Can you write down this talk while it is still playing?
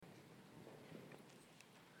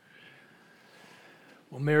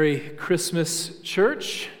Well, Merry Christmas,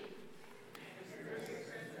 church.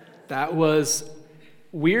 That was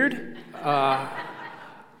weird.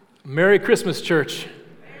 Merry Christmas, church.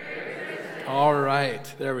 All right,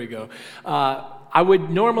 there we go. I would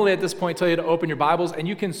normally at this point tell you to open your Bibles, and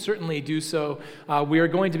you can certainly do so. We are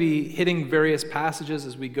going to be hitting various passages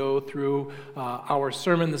as we go through our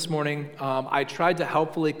sermon this morning. I tried to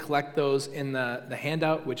helpfully collect those in the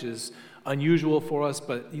handout, which is unusual for us,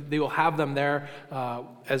 but they will have them there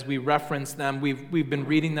as we reference them. We've been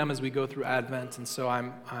reading them as we go through Advent, and so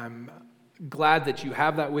I'm glad that you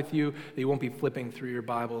have that with you, that you won't be flipping through your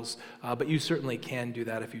Bibles, but you certainly can do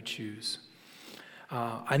that if you choose.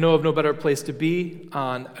 I know of no better place to be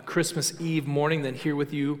on a Christmas Eve morning than here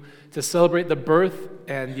with you to celebrate the birth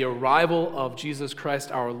and the arrival of Jesus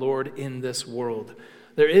Christ our Lord in this world.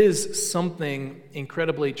 There is something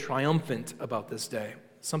incredibly triumphant about this day,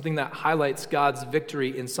 something that highlights God's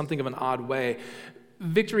victory in something of an odd way.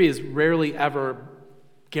 Victory is rarely ever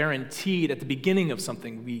guaranteed at the beginning of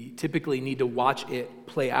something. We typically need to watch it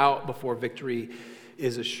play out before victory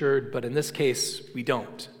is assured, but in this case, we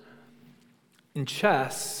don't. In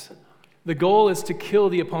chess, the goal is to kill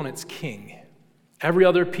the opponent's king. Every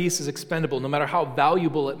other piece is expendable. No matter how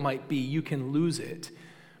valuable it might be, you can lose it,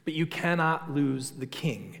 but you cannot lose the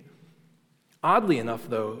king. Oddly enough,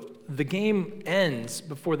 though, the game ends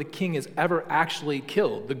before the king is ever actually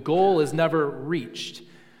killed. The goal is never reached.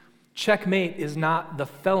 Checkmate is not the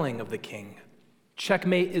felling of the king.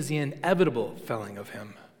 Checkmate is the inevitable felling of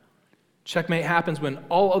him. Checkmate happens when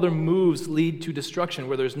all other moves lead to destruction,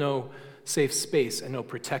 where there's no safe space and no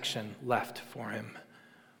protection left for him.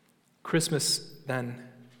 Christmas, then,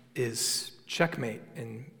 is checkmate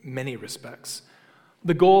in many respects.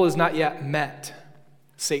 The goal is not yet met.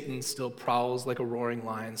 Satan still prowls like a roaring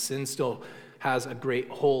lion. Sin still has a great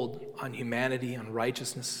hold on humanity, on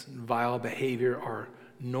righteousness, and vile behavior are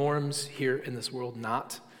norms here in this world,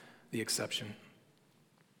 not the exception.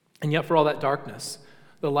 And yet for all that darkness,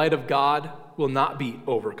 the light of God will not be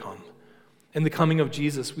overcome. In the coming of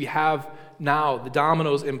Jesus, we have now the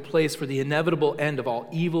dominoes in place for the inevitable end of all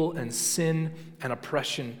evil and sin and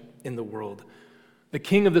oppression in the world. The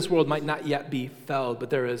king of this world might not yet be felled, but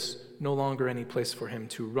there is no longer any place for him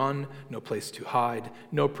to run, no place to hide,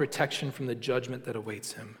 no protection from the judgment that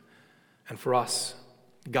awaits him. And for us,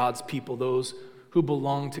 God's people, those who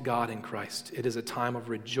belong to God in Christ, it is a time of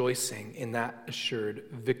rejoicing in that assured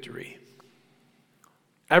victory.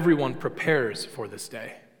 Everyone prepares for this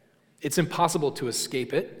day. It's impossible to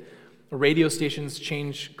escape it. Radio stations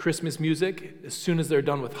change Christmas music as soon as they're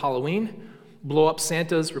done with Halloween. Blow-up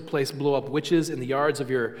Santas replace blow-up witches in the yards of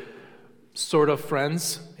your sort of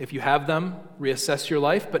friends. If you have them, reassess your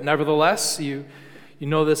life. But nevertheless, you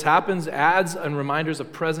know this happens. Ads and reminders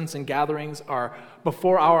of presents and gatherings are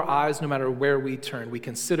before our eyes no matter where we turn. We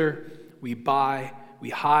consider, we buy, we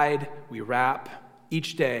hide, we wrap.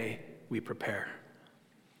 Each day, we prepare.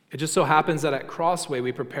 It just so happens that at Crossway,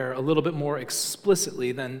 we prepare a little bit more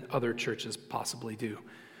explicitly than other churches possibly do.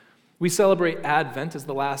 We celebrate Advent as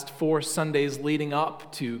the last 4 Sundays leading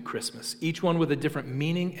up to Christmas, each one with a different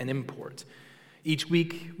meaning and import. Each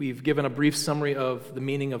week, we've given a brief summary of the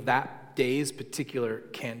meaning of that day's particular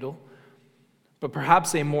candle, but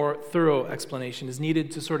perhaps a more thorough explanation is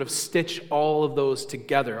needed to sort of stitch all of those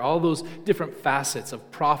together, all those different facets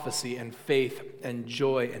of prophecy and faith and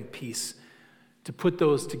joy and peace, to put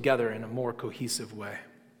those together in a more cohesive way.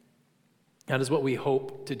 That is what we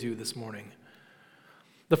hope to do this morning.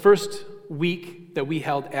 The first week that we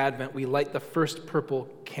held Advent, we light the first purple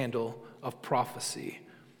candle of prophecy.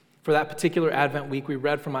 For that particular Advent week, we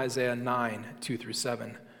read from Isaiah 9,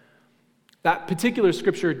 2-7. That particular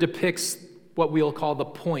scripture depicts what we'll call the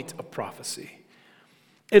point of prophecy.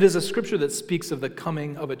 It is a scripture that speaks of the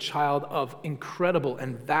coming of a child of incredible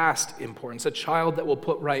and vast importance, a child that will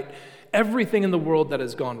put right everything in the world that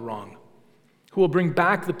has gone wrong, who will bring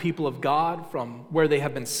back the people of God from where they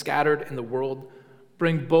have been scattered in the world,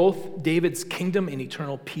 bring both David's kingdom and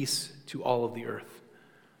eternal peace to all of the earth.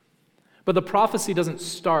 But the prophecy doesn't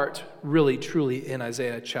start really truly in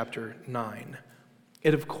Isaiah chapter 9.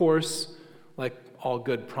 It, of course, like all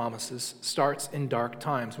good promises, starts in dark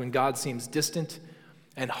times when God seems distant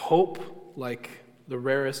and hope like the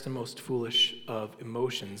rarest and most foolish of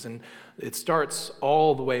emotions. And it starts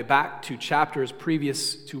all the way back to chapters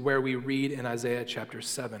previous to where we read in Isaiah chapter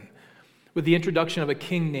 7, with the introduction of a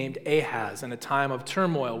king named Ahaz in a time of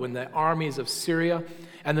turmoil when the armies of Syria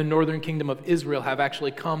and the northern kingdom of Israel have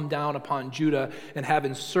actually come down upon Judah and have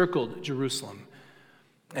encircled Jerusalem.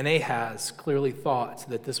 And Ahaz clearly thought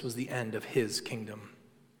that this was the end of his kingdom.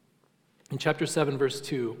 In chapter 7, verse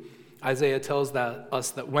 2, Isaiah tells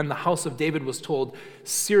us that when the house of David was told,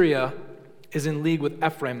 Syria is in league with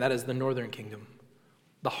Ephraim, that is the northern kingdom,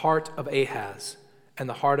 the heart of Ahaz and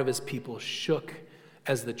the heart of his people shook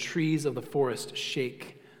as the trees of the forest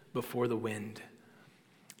shake before the wind.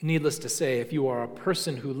 Needless to say, if you are a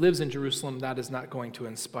person who lives in Jerusalem, that is not going to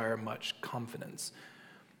inspire much confidence.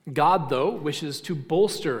 God, though, wishes to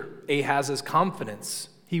bolster Ahaz's confidence.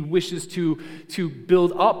 He wishes to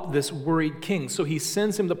build up this worried king. So he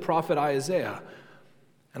sends him the prophet Isaiah.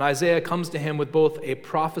 And Isaiah comes to him with both a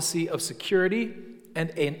prophecy of security and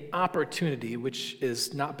an opportunity which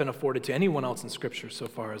has not been afforded to anyone else in Scripture so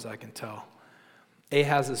far as I can tell.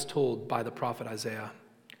 Ahaz is told by the prophet Isaiah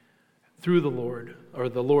through the Lord, or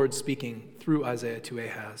the Lord speaking through Isaiah to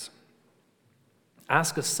Ahaz.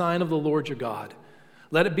 Ask a sign of the Lord your God.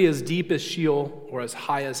 Let it be as deep as Sheol or as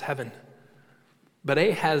high as heaven. But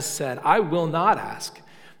Ahaz said, I will not ask,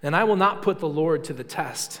 and I will not put the Lord to the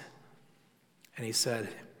test. And he said,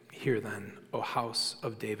 Hear then, O house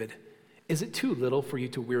of David. Is it too little for you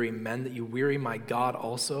to weary men that you weary my God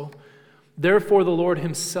also? Therefore the Lord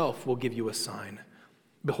himself will give you a sign.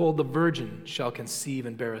 Behold, the virgin shall conceive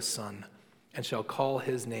and bear a son, and shall call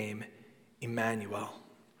his name Emmanuel.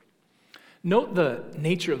 Note the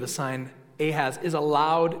nature of the sign Ahaz is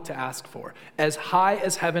allowed to ask for. As high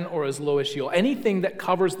as heaven or as low as Sheol. Anything that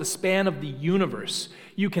covers the span of the universe,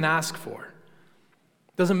 you can ask for.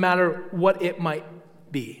 Doesn't matter what it might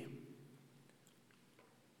be.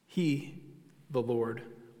 He, the Lord,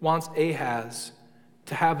 wants Ahaz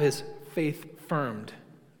to have his faith firmed.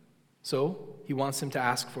 So he wants him to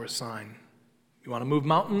ask for a sign. You want to move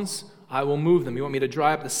mountains? I will move them. You want me to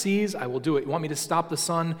dry up the seas? I will do it. You want me to stop the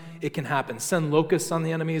sun? It can happen. Send locusts on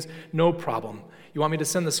the enemies? No problem. You want me to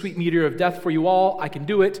send the sweet meteor of death for you all? I can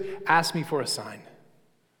do it. Ask me for a sign.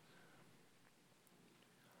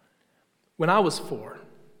 When I was four,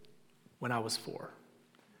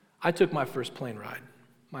 I took my first plane ride.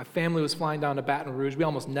 My family was flying down to Baton Rouge. We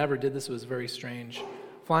almost never did this. It was very strange.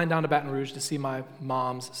 Flying down to Baton Rouge to see my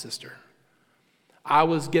mom's sister. I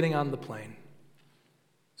was getting on the plane.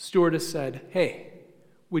 Stewardess said, Hey,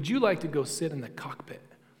 would you like to go sit in the cockpit?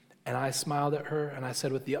 And I smiled at her and I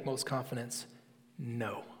said with the utmost confidence,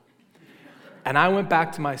 no. And I went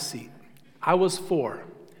back to my seat. I was 4.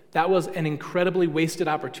 That was an incredibly wasted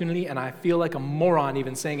opportunity, and I feel like a moron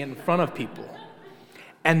even saying it in front of people.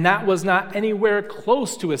 And that was not anywhere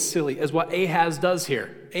close to as silly as what Ahaz does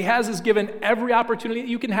here. Ahaz is given every opportunity.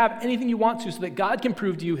 You can have anything you want to so that God can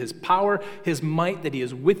prove to you his power, his might, that he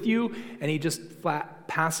is with you, and he just flat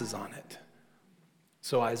passes on it.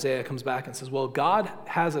 So Isaiah comes back and says, well, God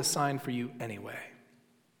has a sign for you anyway.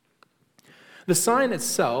 The sign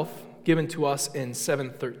itself, given to us in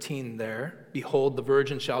 7:13 there, behold, the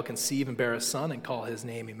virgin shall conceive and bear a son and call his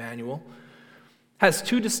name Emmanuel, has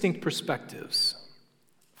 2 distinct perspectives.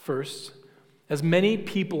 First, as many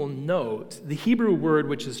people note, the Hebrew word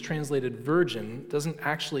which is translated virgin doesn't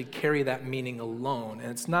actually carry that meaning alone, and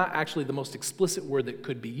it's not actually the most explicit word that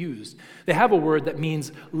could be used. They have a word that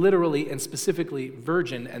means literally and specifically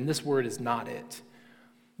virgin, and this word is not it.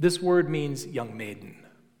 This word means young maiden.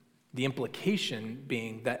 The implication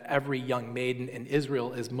being that every young maiden in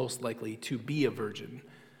Israel is most likely to be a virgin.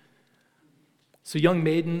 So young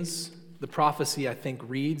maidens, the prophecy I think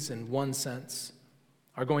reads in one sense,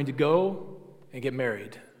 are going to go and get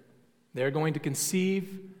married. They're going to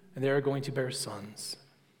conceive and they're going to bear sons.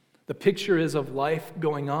 The picture is of life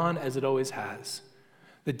going on as it always has.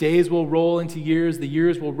 The days will roll into years, the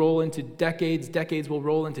years will roll into decades, decades will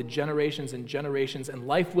roll into generations and generations, and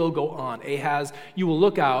life will go on. Ahaz, you will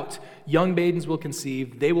look out, young maidens will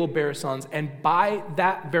conceive, they will bear sons, and by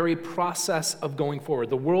that very process of going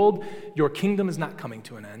forward, the world, your kingdom is not coming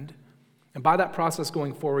to an end, and by that process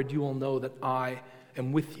going forward, you will know that I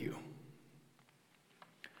am with you.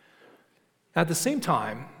 At the same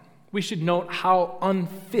time, we should note how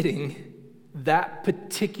unfitting that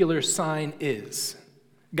particular sign is.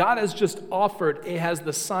 God has just offered Ahaz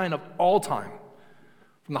the sign of all time,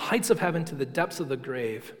 from the heights of heaven to the depths of the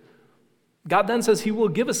grave. God then says he will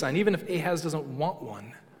give a sign, even if Ahaz doesn't want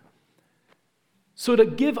one. So to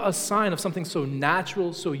give a sign of something so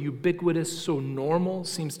natural, so ubiquitous, so normal,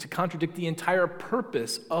 seems to contradict the entire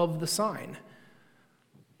purpose of the sign.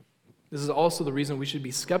 This is also the reason we should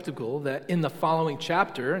be skeptical that in the following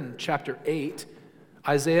chapter, in chapter 8,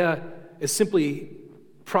 Isaiah is simply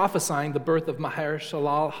prophesying the birth of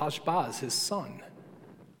Maher-shalal-hash-baz, his son.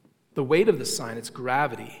 The weight of the sign, its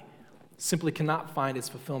gravity, simply cannot find its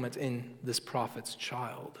fulfillment in this prophet's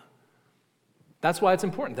child. That's why it's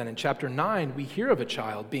important that in chapter 9 we hear of a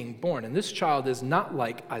child being born, and this child is not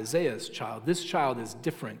like Isaiah's child. This child is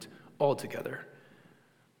different altogether.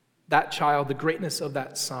 that child, the greatness of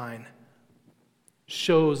that sign,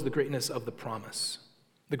 shows the greatness of the promise.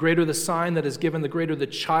 The greater the sign that is given, the greater the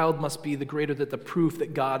child must be, the greater that the proof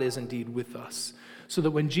that God is indeed with us. So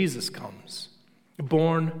that when Jesus comes,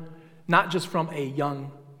 born not just from a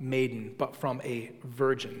young maiden, but from a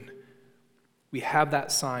virgin, we have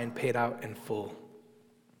that sign paid out in full.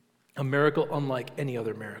 A miracle unlike any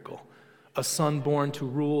other miracle. A son born to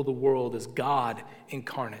rule the world as God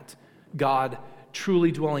incarnate. God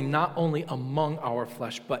truly dwelling not only among our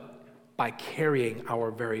flesh, but by carrying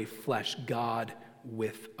our very flesh, God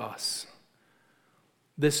with us.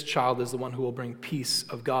 This child is the one who will bring peace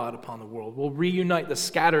of God upon the world, will reunite the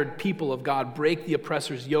scattered people of God, break the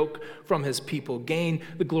oppressor's yoke from his people, gain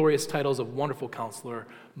the glorious titles of Wonderful Counselor,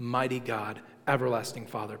 Mighty God, Everlasting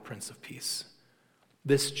Father, Prince of Peace.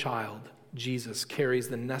 This child, Jesus, carries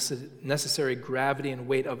the necessary gravity and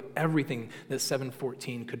weight of everything that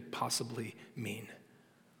 7:14 could possibly mean.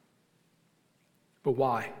 But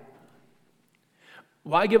why?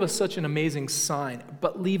 Why give us such an amazing sign,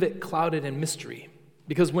 but leave it clouded in mystery?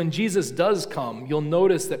 Because when Jesus does come, you'll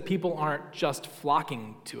notice that people aren't just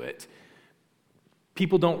flocking to it.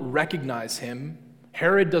 People don't recognize him.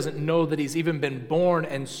 Herod doesn't know that he's even been born,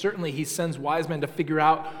 and certainly he sends wise men to figure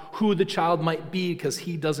out who the child might be because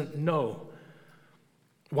he doesn't know.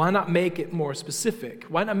 Why not make it more specific?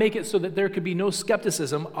 Why not make it so that there could be no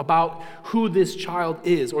skepticism about who this child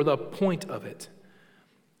is or the point of it?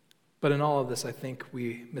 But in all of this, I think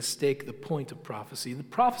we mistake the point of prophecy. The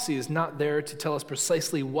prophecy is not there to tell us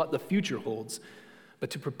precisely what the future holds, but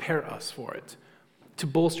to prepare us for it, to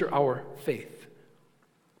bolster our faith.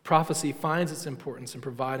 Prophecy finds its importance in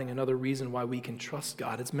providing another reason why we can trust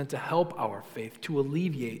God. It's meant to help our faith, to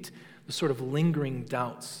alleviate the sort of lingering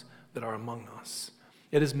doubts that are among us.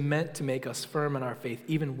 It is meant to make us firm in our faith,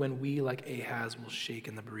 even when we, like Ahaz, will shake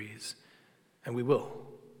in the breeze. And we will.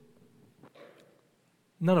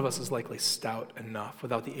 None of us is likely stout enough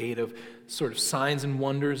without the aid of sort of signs and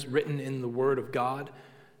wonders written in the Word of God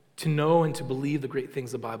to know and to believe the great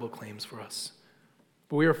things the Bible claims for us.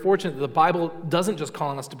 But we are fortunate that the Bible doesn't just call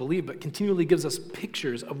on us to believe, but continually gives us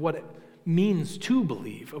pictures of what it means to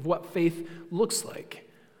believe, of what faith looks like.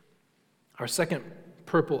 Our second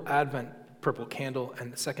purple candle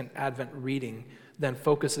and the second Advent reading then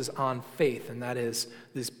focuses on faith, and that is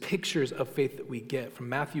these pictures of faith that we get from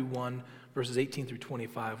Matthew 1, verses 18 through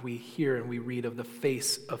 25. We hear and we read of the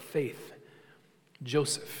face of faith.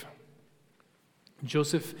 Joseph.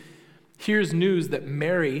 Joseph hears news that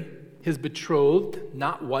Mary, his betrothed,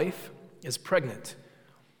 not wife, is pregnant.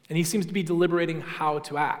 And he seems to be deliberating how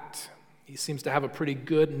to act. He seems to have a pretty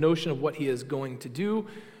good notion of what he is going to do.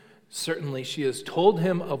 Certainly she has told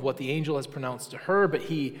him of what the angel has pronounced to her, but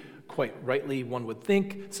he, quite rightly, one would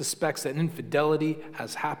think, suspects that infidelity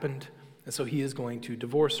has happened. And so he is going to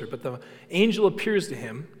divorce her. But the angel appears to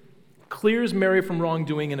him, clears Mary from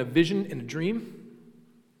wrongdoing in a vision, in a dream.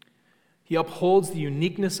 He upholds the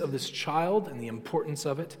uniqueness of this child and the importance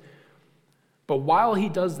of it. But while he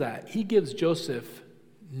does that, he gives Joseph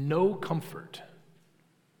no comfort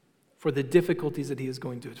for the difficulties that he is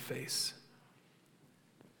going to face.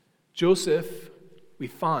 Joseph, we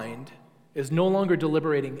find, is no longer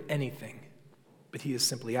deliberating anything, but he is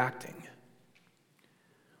simply acting.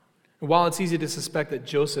 And while it's easy to suspect that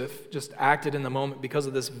Joseph just acted in the moment because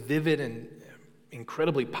of this vivid and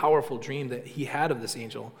incredibly powerful dream that he had of this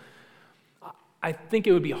angel, I think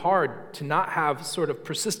it would be hard to not have sort of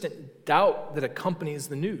persistent doubt that accompanies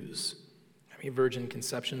the news. I mean, virgin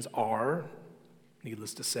conceptions are,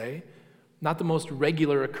 needless to say, not the most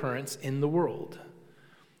regular occurrence in the world.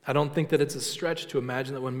 I don't think that it's a stretch to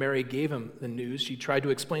imagine that when Mary gave him the news, she tried to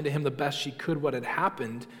explain to him the best she could what had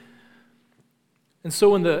happened. And so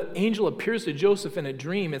when the angel appears to Joseph in a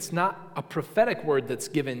dream, it's not a prophetic word that's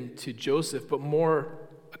given to Joseph, but more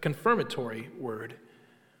a confirmatory word.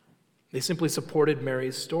 They simply supported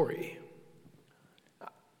Mary's story.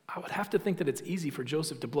 I would have to think that it's easy for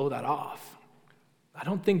Joseph to blow that off. I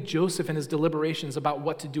don't think Joseph in his deliberations about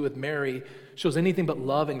what to do with Mary shows anything but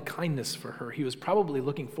love and kindness for her. He was probably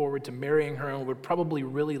looking forward to marrying her and would probably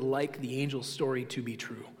really like the angel's story to be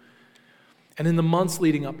true. And in the months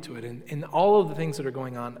leading up to it, and in all of the things that are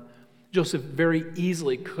going on, Joseph very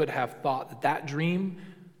easily could have thought that that dream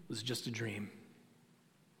was just a dream.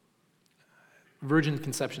 Virgin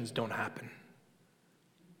conceptions don't happen.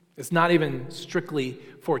 It's not even strictly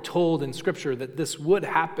foretold in Scripture that this would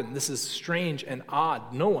happen. This is strange and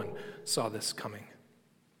odd. No one saw this coming.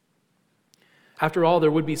 After all, there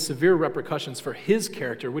would be severe repercussions for his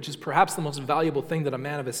character, which is perhaps the most valuable thing that a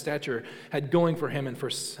man of his stature had going for him in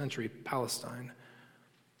first century Palestine.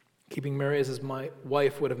 Keeping Mary as his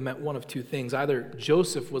wife would have meant one of two things. Either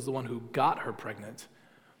Joseph was the one who got her pregnant,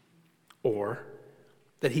 or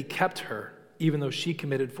that he kept her even though she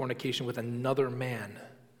committed fornication with another man.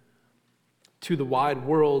 To the wide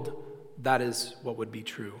world, that is what would be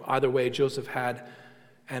true. Either way, Joseph had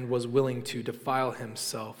and was willing to defile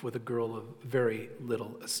himself with a girl of very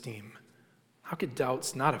little esteem. How could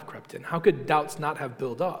doubts not have crept in? How could doubts not have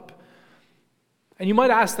built up? And you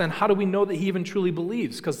might ask then, how do we know that he even truly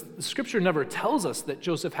believes? Because the scripture never tells us that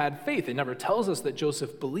Joseph had faith. It never tells us that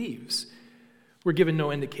Joseph believes. We're given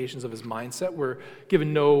no indications of his mindset. We're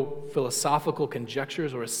given no philosophical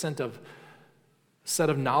conjectures or a set of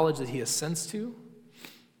knowledge that he assents to.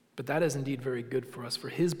 But that is indeed very good for us, for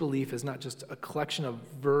his belief is not just a collection of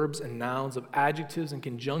verbs and nouns, of adjectives and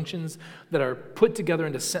conjunctions that are put together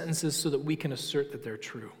into sentences so that we can assert that they're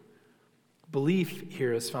true. Belief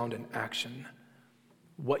here is found in action,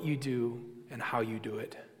 what you do and how you do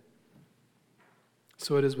it.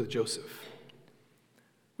 So it is with Joseph.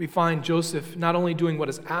 We find Joseph not only doing what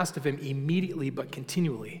is asked of him immediately, but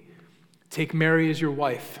continually. Take Mary as your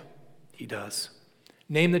wife. He does.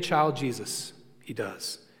 Name the child Jesus. He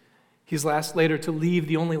does. He's asked later to leave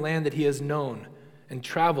the only land that he has known and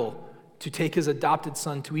travel to take his adopted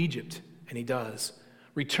son to Egypt, and he does.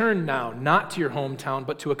 Return now, not to your hometown,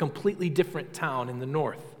 but to a completely different town in the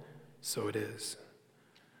north. So it is.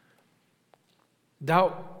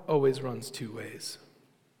 Doubt always runs two ways.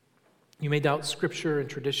 You may doubt scripture and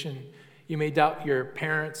tradition. You may doubt your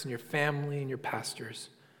parents and your family and your pastors.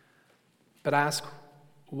 But ask,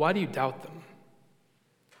 why do you doubt them?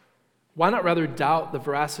 Why not rather doubt the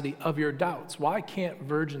veracity of your doubts? Why can't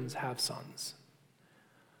virgins have sons?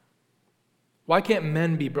 Why can't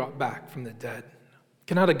men be brought back from the dead?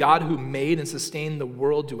 Cannot a God who made and sustained the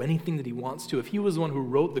world do anything that he wants to? If he was the one who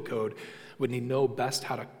wrote the code, wouldn't he know best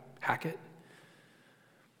how to hack it?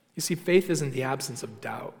 You see, faith isn't the absence of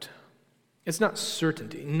doubt. It's not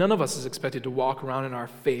certainty. None of us is expected to walk around in our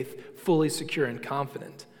faith fully secure and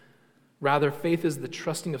confident. Rather, faith is the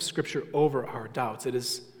trusting of Scripture over our doubts. It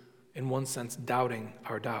is, in one sense, doubting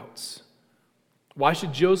our doubts. Why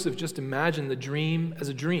should Joseph just imagine the dream as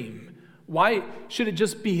a dream? Why should it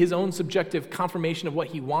just be his own subjective confirmation of what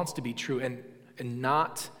he wants to be true and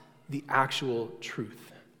not the actual truth?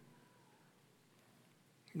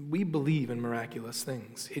 We believe in miraculous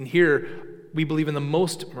things. In here, we believe in the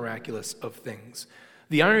most miraculous of things.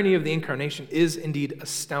 The irony of the incarnation is indeed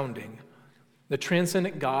astounding. The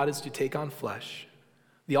transcendent God is to take on flesh.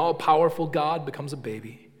 The all-powerful God becomes a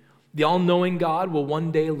baby. The all-knowing God will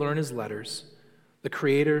one day learn his letters. The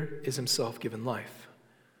Creator is himself given life.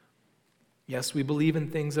 Yes, we believe in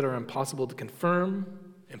things that are impossible to confirm,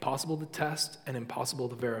 impossible to test, and impossible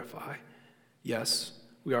to verify. Yes,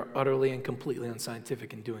 we are utterly and completely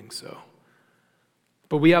unscientific in doing so.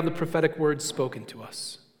 But we have the prophetic words spoken to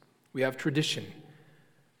us. We have tradition.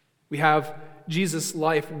 We have Jesus'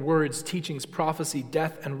 life, words, teachings, prophecy,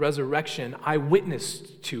 death, and resurrection,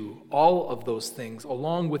 eyewitnessed to all of those things,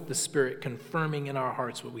 along with the Spirit confirming in our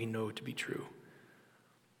hearts what we know to be true.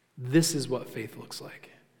 This is what faith looks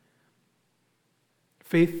like.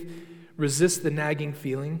 Faith resists the nagging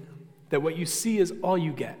feeling that what you see is all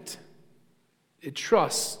you get. It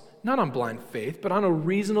trusts, not on blind faith, but on a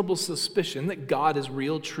reasonable suspicion that God is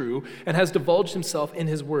real, true, and has divulged himself in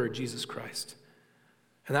his word, Jesus Christ.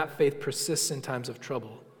 And that faith persists in times of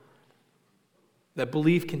trouble. That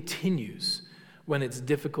belief continues when it's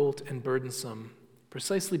difficult and burdensome,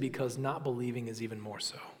 precisely because not believing is even more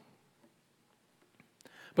so.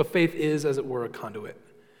 But faith is, as it were, a conduit.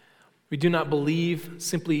 We do not believe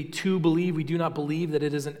simply to believe. We do not believe that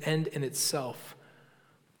it is an end in itself.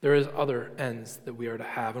 There is other ends that we are to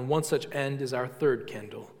have, and one such end is our third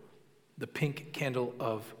candle, the pink candle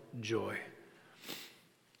of joy.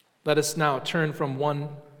 Let us now turn from one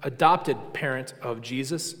adopted parent of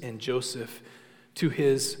Jesus in Joseph to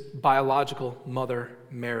his biological mother,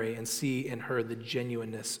 Mary, and see in her the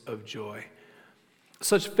genuineness of joy.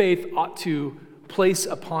 Such faith ought to place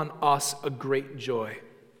upon us a great joy.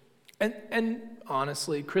 And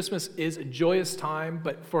honestly, Christmas is a joyous time,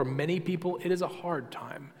 but for many people, it is a hard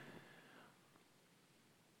time.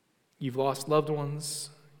 You've lost loved ones.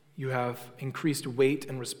 You have increased weight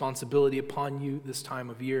and responsibility upon you this time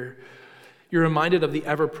of year. You're reminded of the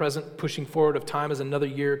ever-present pushing forward of time as another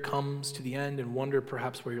year comes to the end and wonder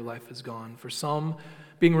perhaps where your life has gone. For some,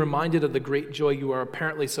 being reminded of the great joy you are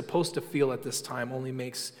apparently supposed to feel at this time only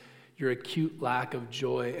makes your acute lack of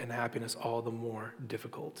joy and happiness all the more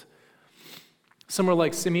difficult. Some are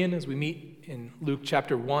like Simeon, as we meet in Luke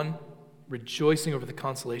chapter 1, rejoicing over the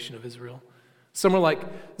consolation of Israel. Some are like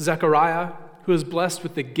Zechariah, who is blessed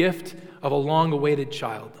with the gift of a long-awaited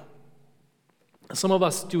child. Some of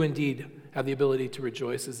us do indeed have the ability to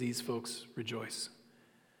rejoice as these folks rejoice.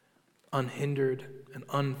 Unhindered and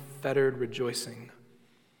unfettered rejoicing.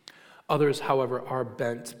 Others, however, are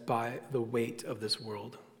bent by the weight of this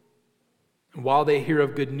world. And while they hear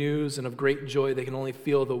of good news and of great joy, they can only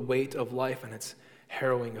feel the weight of life and its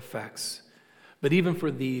harrowing effects. But even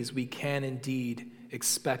for these, we can indeed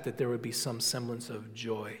expect that there would be some semblance of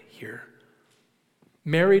joy here.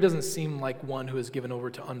 Mary doesn't seem like one who is given over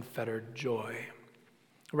to unfettered joy.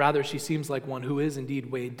 Rather, she seems like one who is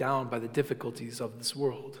indeed weighed down by the difficulties of this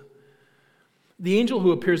world. The angel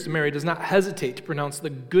who appears to Mary does not hesitate to pronounce the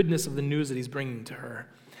goodness of the news that he's bringing to her.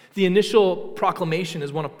 The initial proclamation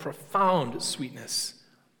is one of profound sweetness.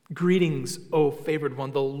 Greetings, O favored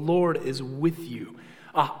one, the Lord is with you.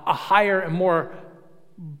 A higher and more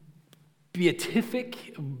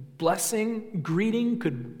beatific blessing, greeting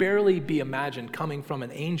could barely be imagined coming from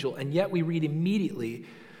an angel, and yet we read immediately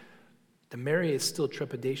that Mary is still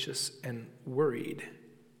trepidatious and worried.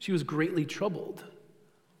 She was greatly troubled.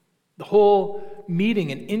 The whole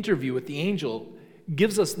meeting and interview with the angel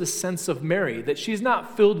gives us this sense of Mary, that she's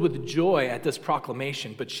not filled with joy at this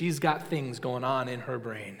proclamation, but she's got things going on in her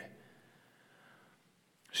brain.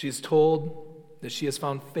 She's told that she has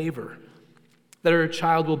found favor, that her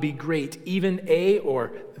child will be great, even a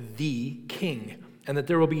or the king, and that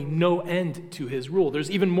there will be no end to his rule. There's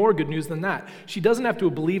even more good news than that. She doesn't have to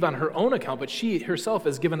believe on her own account, but she herself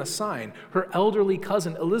is given a sign. Her elderly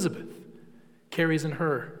cousin Elizabeth carries in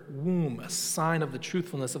her womb a sign of the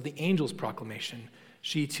truthfulness of the angel's proclamation.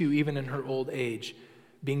 She too, even in her old age,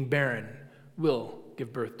 being barren, will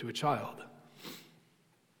give birth to a child.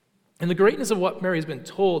 And the greatness of what Mary has been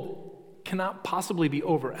told cannot possibly be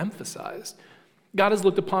overemphasized. God has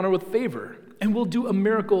looked upon her with favor and will do a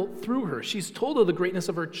miracle through her. She's told of the greatness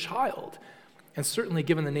of her child. And certainly,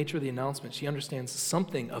 given the nature of the announcement, she understands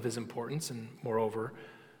something of his importance. And moreover,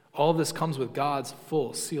 all of this comes with God's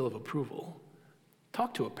full seal of approval.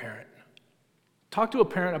 Talk to a parent. Talk to a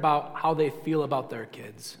parent about how they feel about their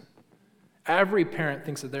kids. Every parent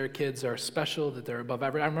thinks that their kids are special, that they're above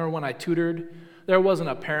average. I remember when I tutored, there wasn't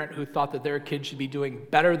a parent who thought that their kid should be doing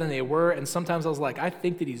better than they were, and sometimes I was like, I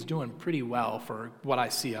think that he's doing pretty well for what I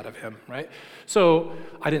see out of him, right? So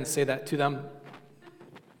I didn't say that to them.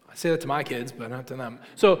 I say that to my kids, but not to them.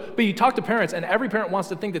 But you talk to parents, and every parent wants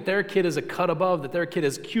to think that their kid is a cut above, that their kid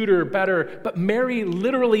is cuter, better, but Mary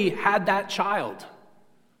literally had that child.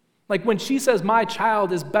 Like when she says, my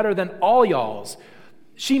child is better than all y'all's,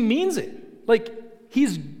 she means it. Like,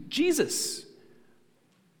 he's Jesus.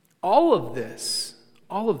 All of this,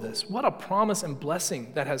 what a promise and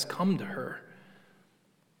blessing that has come to her.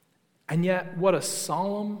 And yet, what a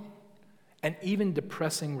solemn and even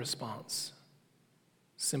depressing response.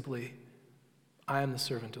 Simply, I am the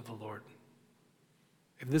servant of the Lord.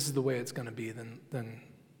 If this is the way it's going to be, then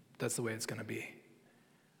that's the way it's going to be.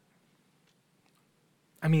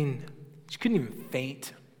 I mean, she couldn't even feign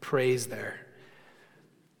praise there.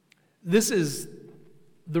 This is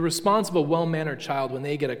the response of a well-mannered child when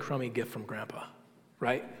they get a crummy gift from grandpa,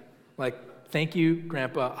 right? Like, thank you,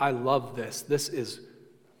 grandpa, I love this. This is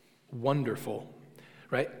wonderful,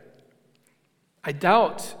 right? I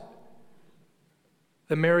doubt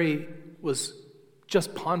that Mary was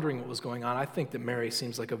just pondering what was going on. I think that Mary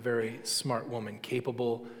seems like a very smart woman,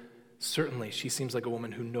 capable. Certainly, she seems like a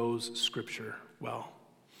woman who knows Scripture well.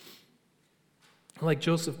 Like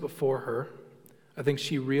Joseph before her, I think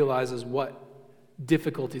she realizes what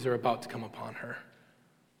difficulties are about to come upon her.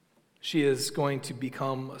 She is going to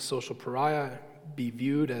become a social pariah, be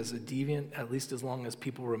viewed as a deviant, at least as long as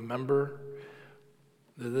people remember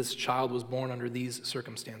that this child was born under these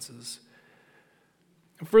circumstances.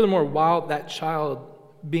 And furthermore, while that child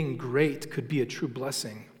being great could be a true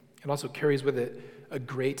blessing, it also carries with it a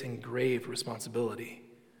great and grave responsibility.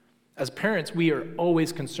 As parents, we are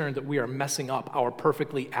always concerned that we are messing up our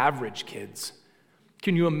perfectly average kids.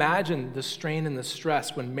 Can you imagine the strain and the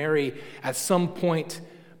stress when Mary at some point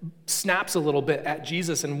snaps a little bit at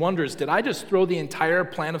Jesus and wonders, did I just throw the entire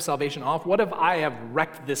plan of salvation off? What if I have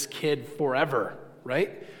wrecked this kid forever,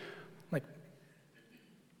 right? Like,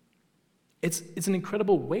 it's an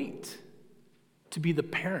incredible weight to be the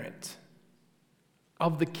parent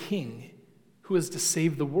of the King who is to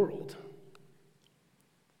save the world.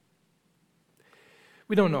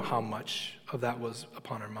 We don't know how much of that was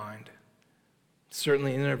upon her mind.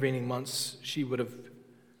 Certainly in the intervening months, she would have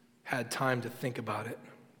had time to think about it.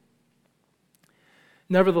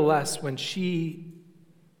 Nevertheless, when she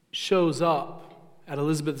shows up at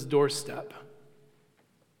Elizabeth's doorstep,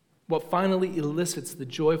 what finally elicits the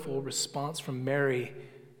joyful response from Mary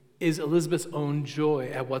is Elizabeth's own joy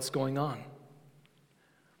at what's going on.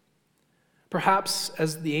 Perhaps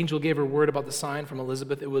as the angel gave her word about the sign from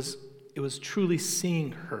Elizabeth, it was truly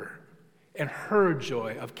seeing her and her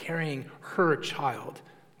joy of carrying her child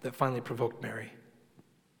that finally provoked Mary.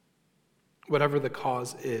 Whatever the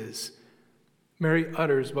cause is, Mary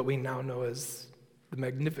utters what we now know as the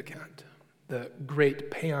Magnificat, the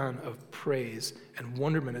great paean of praise and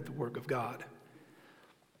wonderment at the work of God.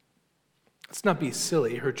 Let's not be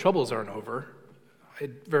silly. Her troubles aren't over. I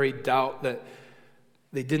very doubt that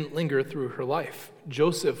they didn't linger through her life.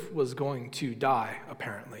 Joseph was going to die,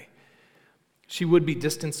 apparently. She would be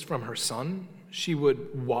distanced from her son. She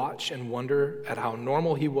would watch and wonder at how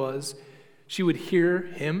normal he was. She would hear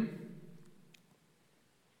him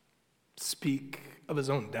speak of his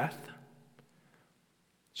own death.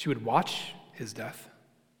 She would watch his death.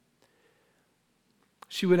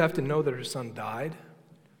 She would have to know that her son died,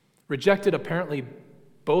 rejected apparently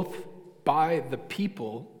both by the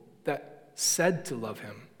people that said to love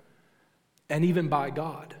him and even by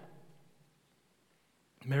God.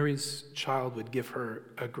 Mary's child would give her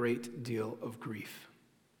a great deal of grief.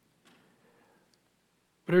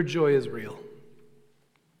 But her joy is real.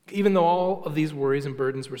 Even though all of these worries and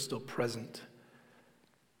burdens were still present,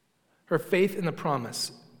 her faith in the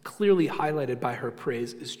promise, clearly highlighted by her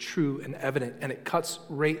praise, is true and evident, and it cuts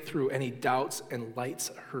right through any doubts and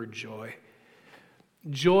lights her joy.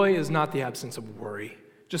 Joy is not the absence of worry,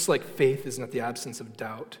 just like faith is not the absence of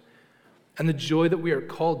doubt. And the joy that we are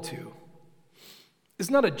called to is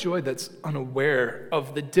not a joy that's unaware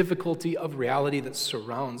of the difficulty of reality that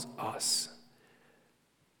surrounds us.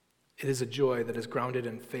 It is a joy that is grounded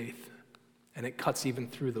in faith, and it cuts even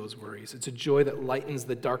through those worries. It's a joy that lightens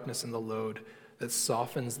the darkness and the load, that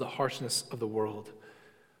softens the harshness of the world,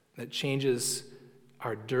 that changes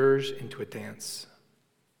our dirge into a dance.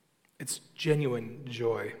 It's genuine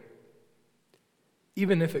joy,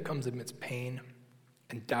 even if it comes amidst pain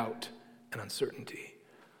and doubt and uncertainty.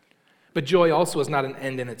 But joy also is not an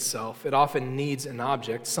end in itself. It often needs an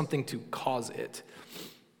object, something to cause it.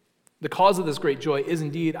 The cause of this great joy is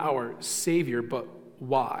indeed our Savior, but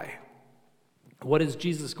why? What is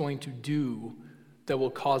Jesus going to do that will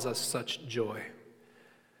cause us such joy?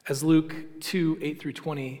 As Luke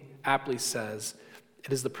 2:8-20 aptly says,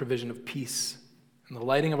 it is the provision of peace. And the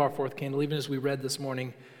lighting of our fourth candle, even as we read this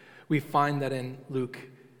morning, we find that in Luke,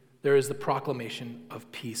 there is the proclamation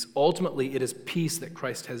of peace. Ultimately, it is peace that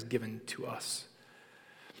Christ has given to us.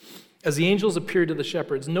 As the angels appeared to the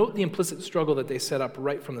shepherds, note the implicit struggle that they set up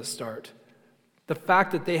right from the start. The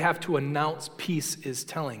fact that they have to announce peace is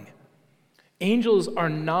telling. Angels are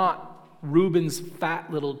not Reuben's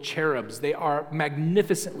fat little cherubs. They are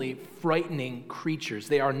magnificently frightening creatures.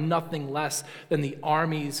 They are nothing less than the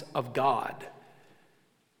armies of God.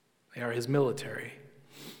 They are his military.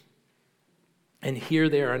 And here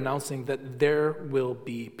they are announcing that there will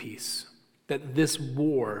be peace, that this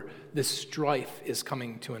war, this strife is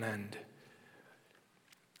coming to an end.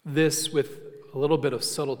 This, with a little bit of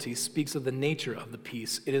subtlety, speaks of the nature of the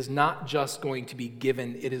peace. It is not just going to be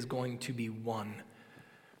given, it is going to be won.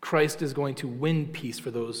 Christ is going to win peace for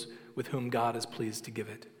those with whom God is pleased to give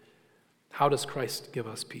it. How does Christ give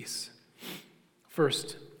us peace?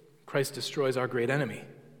 First, Christ destroys our great enemy.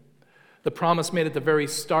 The promise made at the very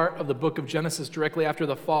start of the book of Genesis, directly after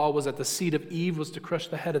the fall, was that the seed of Eve was to crush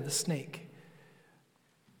the head of the snake.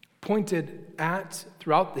 Pointed at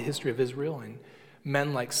throughout the history of Israel in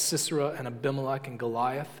men like Sisera and Abimelech and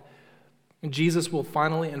Goliath, Jesus will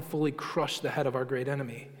finally and fully crush the head of our great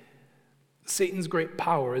enemy. Satan's great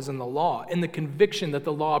power is in the law, in the conviction that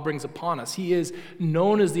the law brings upon us. He is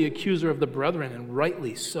known as the accuser of the brethren, and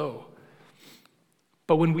rightly so.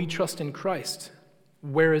 But when we trust in Christ,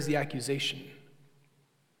 where is the accusation?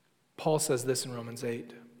 Paul says this in Romans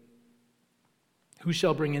 8. Who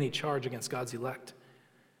shall bring any charge against God's elect?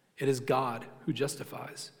 It is God who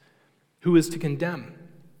justifies. Who is to condemn?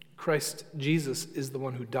 Christ Jesus is the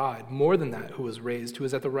one who died. More than that, who was raised, who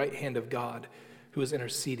is at the right hand of God, who is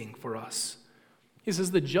interceding for us. He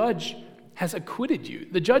says the judge has acquitted you.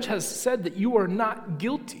 The judge has said that you are not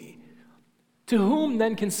guilty. To whom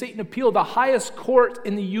then can Satan appeal? The highest court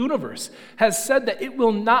in the universe has said that it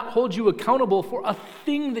will not hold you accountable for a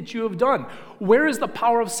thing that you have done. Where is the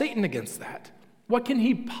power of Satan against that? What can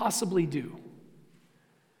he possibly do?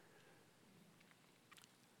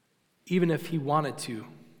 Even if he wanted to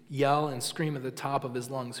yell and scream at the top of his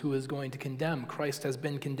lungs, who is going to condemn? Christ has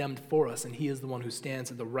been condemned for us, and he is the one who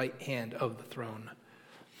stands at the right hand of the throne.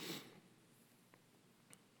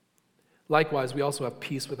 Likewise, we also have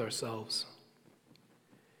peace with ourselves.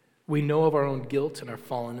 We know of our own guilt and our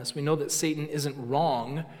fallenness. We know that Satan isn't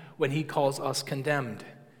wrong when he calls us condemned.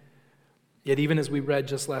 Yet even as we read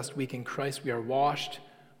just last week, in Christ we are washed,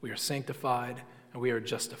 we are sanctified, and we are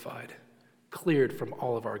justified, cleared from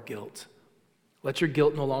all of our guilt. Let your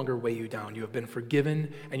guilt no longer weigh you down. You have been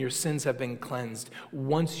forgiven, and your sins have been cleansed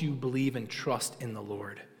once you believe and trust in the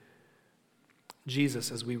Lord.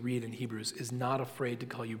 Jesus, as we read in Hebrews, is not afraid to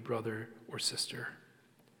call you brother or sister.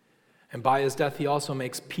 And by his death, he also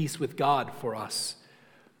makes peace with God for us.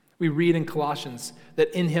 We read in Colossians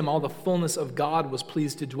that in him all the fullness of God was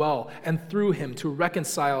pleased to dwell, and through him to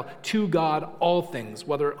reconcile to God all things,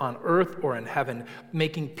 whether on earth or in heaven,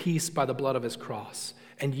 making peace by the blood of his cross.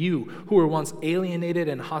 And you, who were once alienated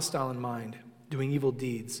and hostile in mind, doing evil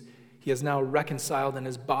deeds, he has now reconciled in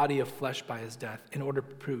his body of flesh by his death, in order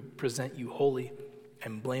to present you holy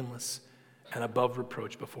and blameless and above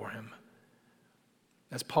reproach before him.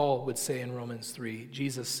 As Paul would say in Romans 3,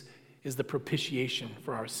 Jesus is the propitiation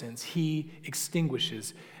for our sins. He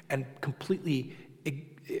extinguishes and completely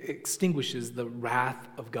extinguishes the wrath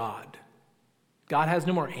of God. God has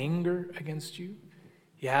no more anger against you.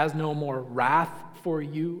 He has no more wrath for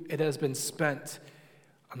you. It has been spent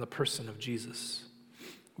on the person of Jesus.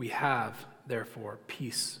 We have, therefore,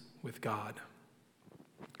 peace with God.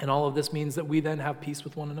 And all of this means that we then have peace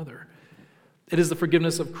with one another. It is the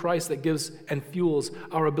forgiveness of Christ that gives and fuels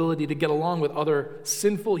our ability to get along with other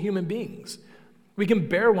sinful human beings. We can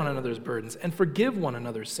bear one another's burdens and forgive one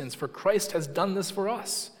another's sins, for Christ has done this for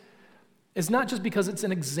us. It's not just because it's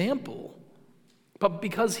an example, but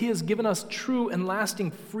because he has given us true and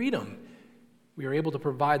lasting freedom, we are able to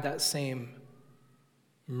provide that same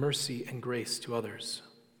mercy and grace to others.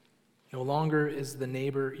 No longer is the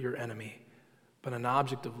neighbor your enemy, but an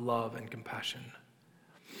object of love and compassion.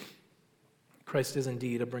 Christ is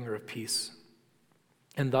indeed a bringer of peace,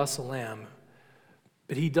 and thus a lamb,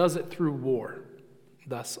 but he does it through war,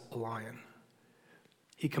 thus a lion.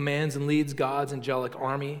 He commands and leads God's angelic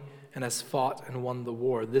army and has fought and won the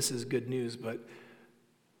war. This is good news, but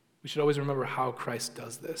we should always remember how Christ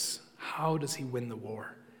does this. How does he win the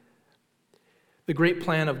war? The great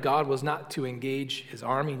plan of God was not to engage his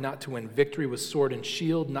army, not to win victory with sword and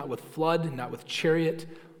shield, not with flood, not with chariot,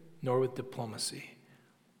 nor with diplomacy.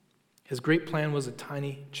 His great plan was a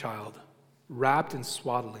tiny child, wrapped in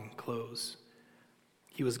swaddling clothes.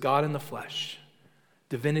 He was God in the flesh,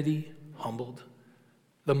 divinity humbled,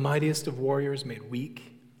 the mightiest of warriors made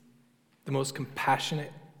weak, the most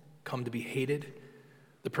compassionate come to be hated,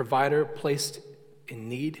 the provider placed in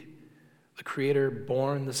need, the creator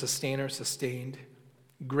born, the sustainer sustained,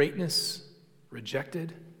 greatness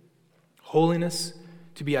rejected, holiness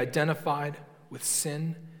to be identified with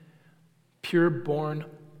sin, pure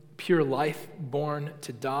life born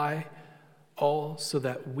to die, all so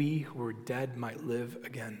that we who were dead might live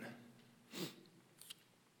again.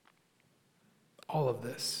 All of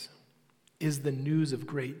this is the news of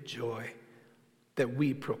great joy that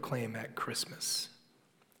we proclaim at Christmas.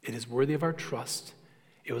 It is worthy of our trust.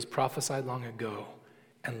 It was prophesied long ago,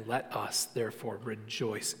 and let us therefore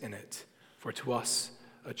rejoice in it. For to us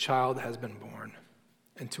a child has been born,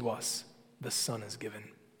 and to us the Son is given.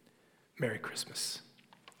 Merry Christmas.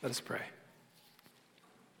 Let us pray.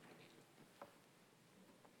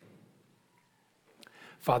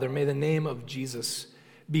 Father, may the name of Jesus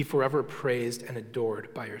be forever praised and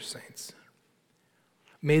adored by your saints.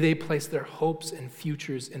 May they place their hopes and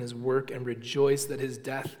futures in his work and rejoice that his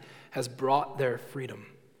death has brought their freedom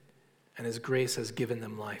and his grace has given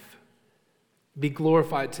them life. Be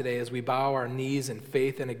glorified today as we bow our knees in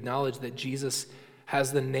faith and acknowledge that Jesus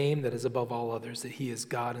has the name that is above all others, that he is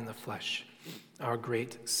God in the flesh, our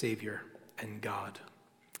great Savior and God.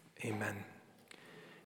 Amen.